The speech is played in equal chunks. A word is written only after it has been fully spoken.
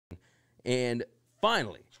And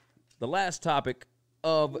finally, the last topic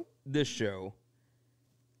of this show,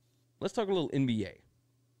 let's talk a little NBA.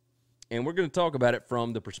 And we're going to talk about it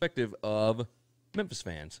from the perspective of Memphis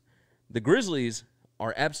fans. The Grizzlies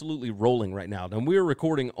are absolutely rolling right now. And we're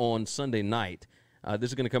recording on Sunday night. This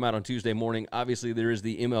is going to come out on Tuesday morning. Obviously, there is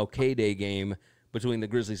the MLK Day game between the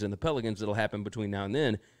Grizzlies and the Pelicans that'll happen between now and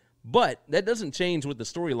then. But that doesn't change what the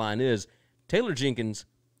storyline is. Taylor Jenkins,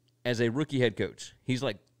 as a rookie head coach, he's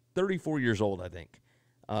like 34 years old, I think.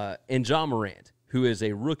 And John Morant, who is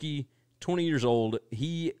a rookie, 20 years old.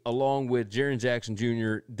 He, along with Jaren Jackson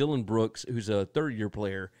Jr., Dylan Brooks, who's a third-year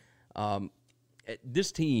player,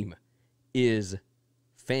 this team is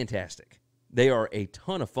fantastic. They are a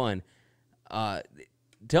ton of fun.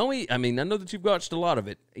 Tell me, I mean, I know that you've watched a lot of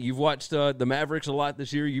it. You've watched the Mavericks a lot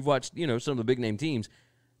this year. You've watched, some of the big-name teams.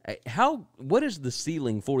 What is the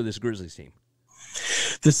ceiling for this Grizzlies team?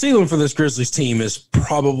 The ceiling for this Grizzlies team is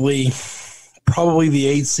probably the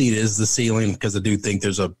 8th seed is the ceiling, because I do think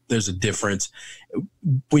there's a difference.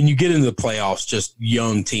 When you get into the playoffs, just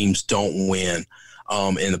young teams don't win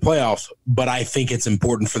in the playoffs, but I think it's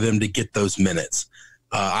important for them to get those minutes.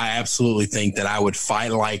 I absolutely think that I would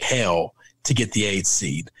fight like hell to get the 8th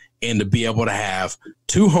seed and to be able to have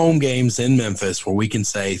 2 home games in Memphis where we can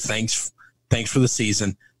say thanks for the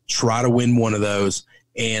season, try to win one of those,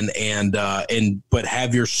 but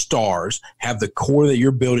have your stars, have the core that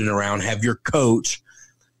you're building around, have your coach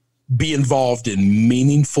be involved in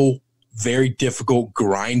meaningful, very difficult,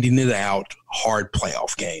 grinding it out, hard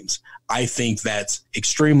playoff games. I think that's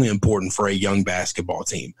extremely important for a young basketball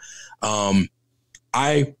team.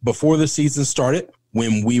 Before the season started,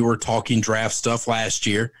 when we were talking draft stuff last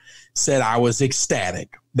year, said I was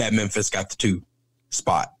ecstatic that Memphis got the 2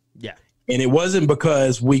 spot. Yeah. And it wasn't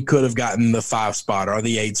because we could have gotten the 5 spot or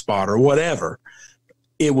the 8 spot or whatever.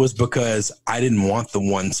 It was because I didn't want the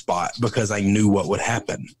 1 spot, because I knew what would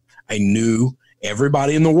happen. I knew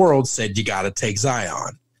everybody in the world said you got to take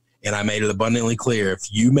Zion. And I made it abundantly clear,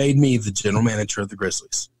 if you made me the general manager of the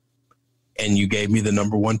Grizzlies and you gave me the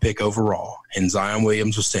number 1 pick overall and Zion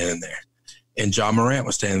Williams was standing there and John Morant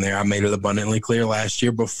was standing there, I made it abundantly clear last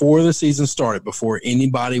year before the season started, before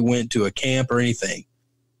anybody went to a camp or anything,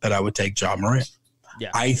 that I would take John Morant.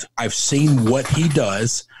 Yeah. I've seen what he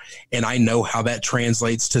does, and I know how that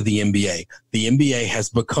translates to the NBA. The NBA has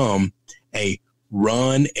become a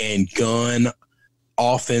run and gun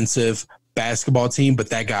offensive basketball team, but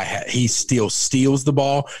that guy, he still steals the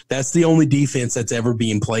ball. That's the only defense that's ever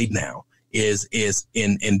being played now is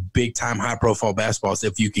in big-time high-profile basketballs,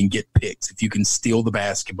 if you can get picks, if you can steal the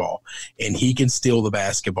basketball, and he can steal the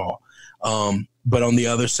basketball. But on the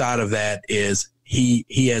other side of that is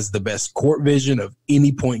he has the best court vision of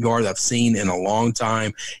any point guard I've seen in a long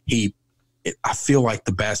time. I feel like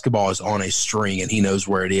the basketball is on a string, and he knows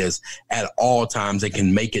where it is at all times and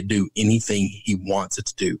can make it do anything he wants it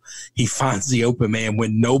to do. He finds the open man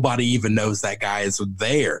when nobody even knows that guy is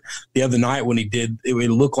there. The other night when he did, it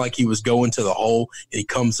looked like he was going to the hole, and he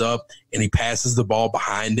comes up and he passes the ball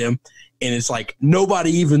behind him. And it's like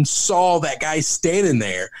nobody even saw that guy standing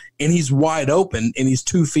there, and he's wide open, and he's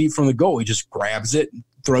 2 feet from the goal. He just grabs it and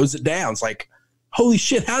throws it down. It's like, holy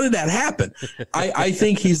shit, how did that happen? I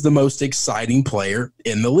think he's the most exciting player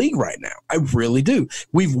in the league right now. I really do.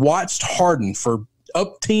 We've watched Harden for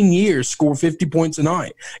up 10 years score 50 points a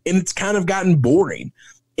night, and it's kind of gotten boring.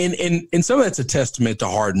 And some of that's a testament to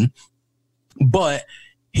Harden, but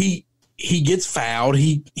he gets fouled.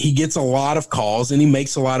 He gets a lot of calls, and he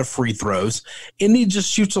makes a lot of free throws, and he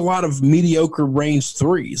just shoots a lot of mediocre range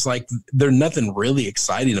threes. Like, there's nothing really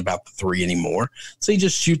exciting about the 3 anymore. So he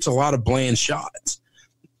just shoots a lot of bland shots.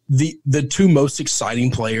 The 2 most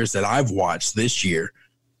exciting players that I've watched this year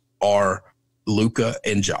are Luka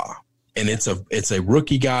and Ja. And it's a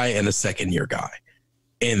rookie guy and a second-year guy.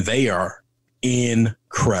 And they are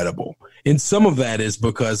incredible. And some of that is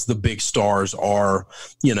because the big stars are,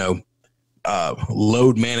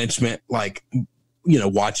 load management, like,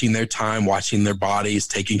 watching their time, watching their bodies,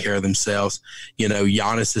 taking care of themselves.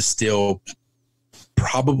 Giannis is still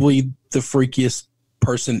probably the freakiest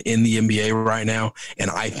person in the NBA right now, and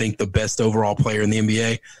I think the best overall player in the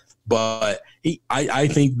NBA. But I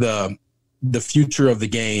think the future of the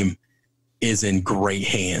game is in great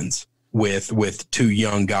hands with 2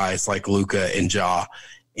 young guys like Luka and Ja,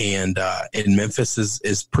 and Memphis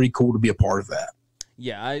is pretty cool to be a part of that.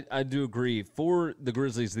 Yeah, I do agree. For the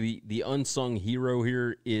Grizzlies, the unsung hero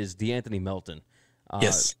here is DeAnthony Melton.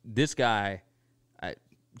 Yes. This guy,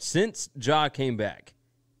 since Ja came back,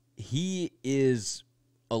 he is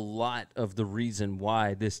a lot of the reason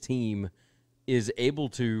why this team is able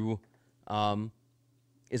to do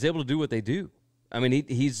what they do. I mean,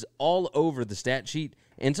 he's all over the stat sheet,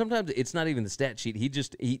 and sometimes it's not even the stat sheet.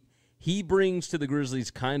 He brings to the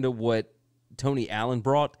Grizzlies kind of what Tony Allen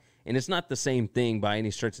brought, and it's not the same thing by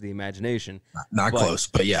any stretch of the imagination. Not close,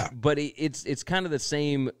 but yeah. But it's kind of the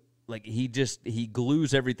same. Like he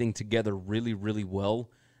glues everything together really, really well.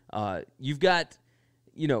 You got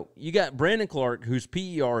Brandon Clark, whose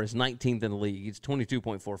PER is 19th in the league. He's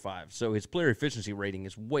 22.45, so his player efficiency rating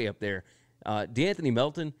is way up there. DeAnthony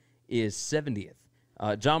Melton is 70th.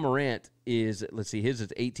 John Morant is, his is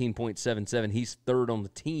 18.77. He's third on the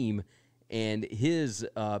team, and his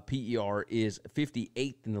PER is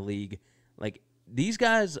 58th in the league. Like, these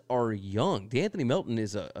guys are young. DeAnthony Melton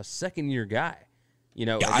is a second-year guy.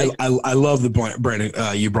 I love the Brandon.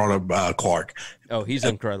 You brought up Clark. Oh, he's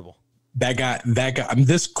incredible. That guy. I mean,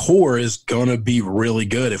 this core is going to be really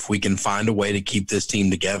good if we can find a way to keep this team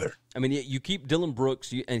together. I mean, you keep Dylan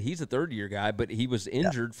Brooks, and he's a third-year guy, but he was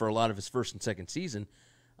injured for a lot of his first and second season.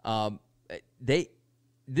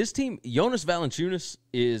 This team, Jonas Valanciunas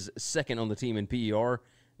is second on the team in PER,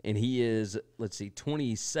 and he is,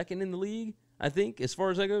 22nd in the league, I think, as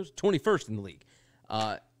far as that goes, 21st in the league.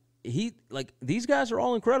 These guys are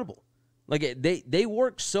all incredible. Like, they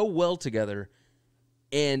work so well together,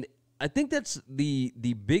 and I think that's the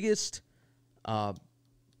biggest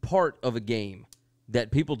part of a game that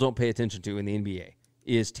people don't pay attention to in the NBA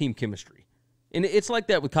is team chemistry. And it's like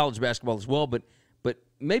that with college basketball as well, but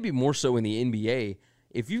maybe more so in the NBA.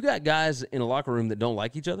 If you got guys in a locker room that don't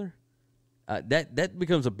like each other, that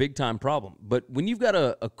becomes a big-time problem. But when you've got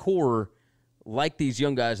a core like these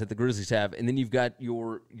young guys that the Grizzlies have, and then you've got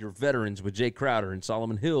your veterans with Jay Crowder and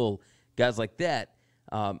Solomon Hill, guys like that,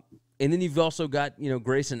 and then you've also got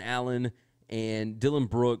Grayson Allen and Dylan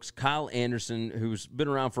Brooks, Kyle Anderson, who's been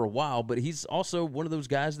around for a while, but he's also one of those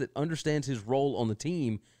guys that understands his role on the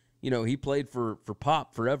team. He played for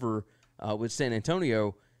Pop forever with San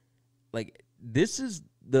Antonio. Like, this is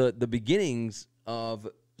the beginnings of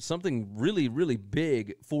something really, really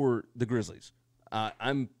big for the Grizzlies.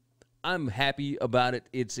 I'm happy about it.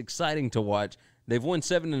 It's exciting to watch. They've won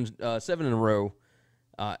seven in a row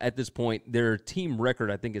at this point. Their team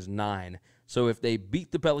record, I think, is 9. So if they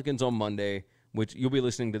beat the Pelicans on Monday, which you'll be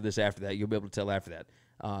listening to this after that, you'll be able to tell after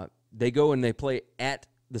that, they go and they play at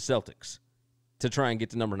the Celtics to try and get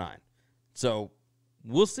to number 9. So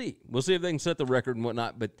we'll see. We'll see if they can set the record and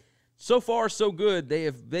whatnot. But so far, so good.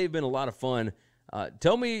 They've been a lot of fun.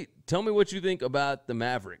 Tell me what you think about the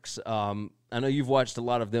Mavericks. I know you've watched a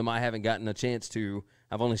lot of them. I haven't gotten a chance to.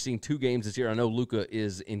 I've only seen 2 games this year. I know Luka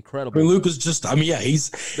is incredible. I mean, Luka's just,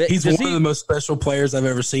 he's one of the most special players I've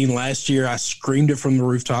ever seen. Last year, I screamed it from the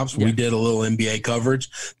rooftops. Yeah. We did a little NBA coverage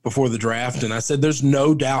before the draft, and I said, there's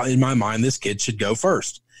no doubt in my mind this kid should go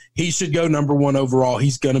first. He should go number 1 overall.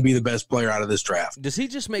 He's going to be the best player out of this draft. Does he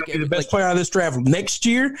just make the best player out of this draft next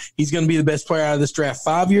year? He's going to be the best player out of this draft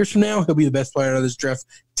 5 years from now. He'll be the best player out of this draft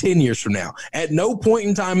 10 years from now. At no point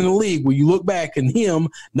in time in the league will you look back and him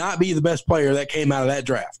not be the best player that came out of that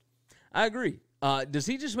draft. I agree. Does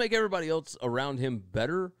he just make everybody else around him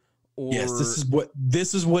better? Or... Yes,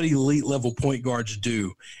 this is what elite level point guards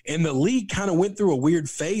do. And the league kind of went through a weird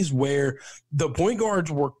phase where the point guards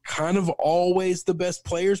were kind of always the best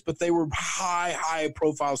players, but they were high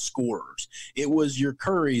profile scorers. It was your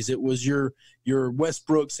Currys, it was your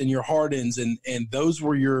Westbrooks and your Hardens, and those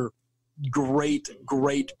were your great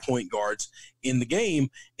point guards in the game.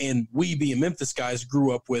 And we, being Memphis guys,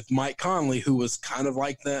 grew up with Mike Conley, who was kind of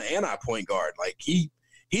like the anti-point guard. Like he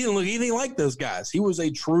didn't look anything like those guys. He was a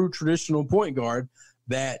true traditional point guard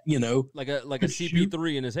that, like a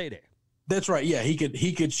CP3 in his heyday. That's right. Yeah, he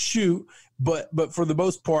could shoot, but for the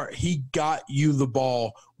most part, he got you the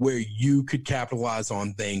ball where you could capitalize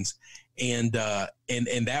on things, and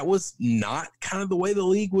that was not kind of the way the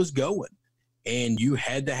league was going. And you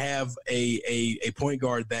had to have a point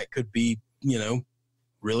guard that could be,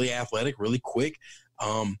 really athletic, really quick,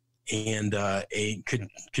 and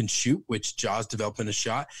can shoot, which Ja's developing a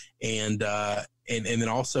shot, and then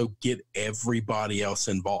also get everybody else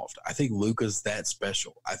involved. I think Luka's that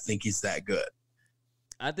special. I think he's that good.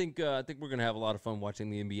 I think we're gonna have a lot of fun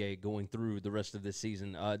watching the NBA going through the rest of this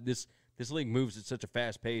season. This league moves at such a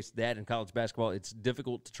fast pace that in college basketball it's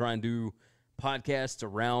difficult to try and do podcasts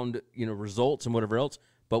around results and whatever else.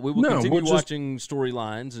 But we will continue watching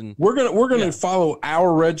storylines, and we're gonna follow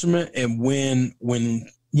our regiment, and when we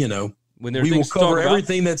will cover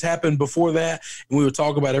everything that's happened before that, and we will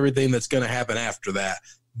talk about everything that's going to happen after that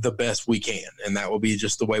the best we can, and that will be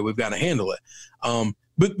just the way we've got to handle it.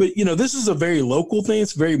 But this is a very local thing.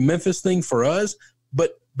 It's a very Memphis thing for us,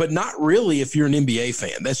 but not really if you're an NBA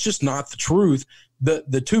fan. That's just not the truth,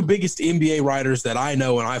 the two biggest NBA writers that I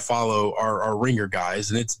know and I follow are Ringer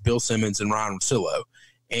guys, and it's Bill Simmons and Ryan Russillo.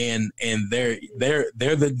 And they're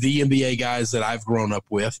the NBA guys that I've grown up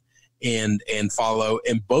with and follow.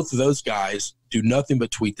 And both of those guys do nothing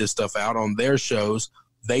but tweet this stuff out on their shows.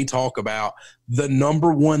 They talk about the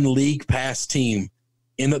number one league pass team,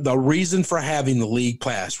 and the reason for having the league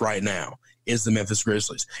pass right now is the Memphis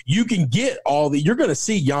Grizzlies. You can get you're going to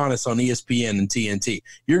see Giannis on ESPN and TNT.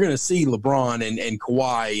 You're going to see LeBron and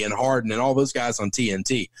Kawhi and Harden and all those guys on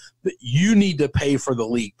TNT. But you need to pay for the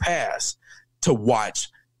league pass to watch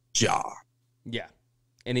Ja. Yeah,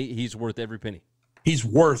 and he's worth every penny. He's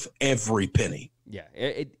worth every penny. Yeah,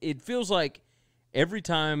 it feels like every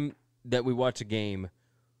time that we watch a game,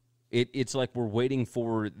 it's like we're waiting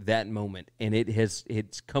for that moment, and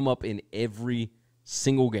it's come up in every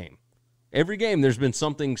single game. Every game, there's been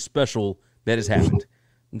something special that has happened,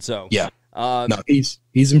 and so yeah, no, he's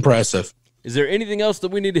impressive. Is there anything else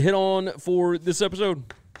that we need to hit on for this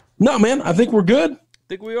episode? No, man, I think we're good.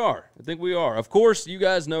 I think we are. Of course, you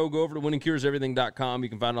guys know, go over to winningcureseverything.com. You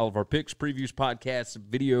can find all of our picks, previews, podcasts,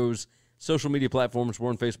 videos, social media platforms. We're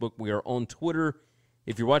on Facebook. We are on Twitter.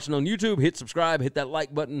 If you're watching on YouTube, hit subscribe, hit that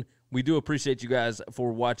like button. We do appreciate you guys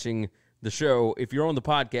for watching the show. If you're on the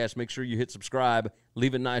podcast, make sure you hit subscribe,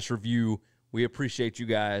 leave a nice review. We appreciate you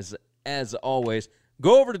guys as always.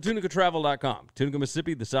 Go over to tunicatravel.com. Tunica,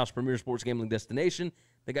 Mississippi, the South's premier sports gambling destination.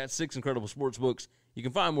 They got 6 incredible sports books. You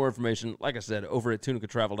can find more information, like I said, over at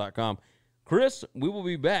tunicatravel.com. Chris, we will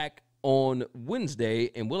be back on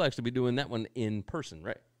Wednesday, and we'll actually be doing that one in person,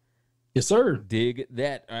 right? Yes, sir. Dig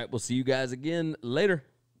that. All right, we'll see you guys again later.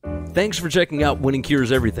 Thanks for checking out Winning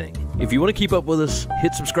Cures Everything. If you want to keep up with us,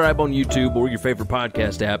 hit subscribe on YouTube or your favorite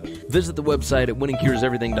podcast app. Visit the website at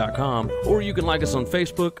winningcureseverything.com, or you can like us on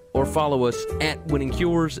Facebook or follow us at Winning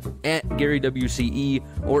Cures, at Gary WCE,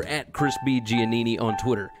 or at Chris B. Giannini on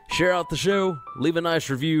Twitter. Share out the show, leave a nice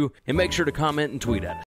review, and make sure to comment and tweet at us.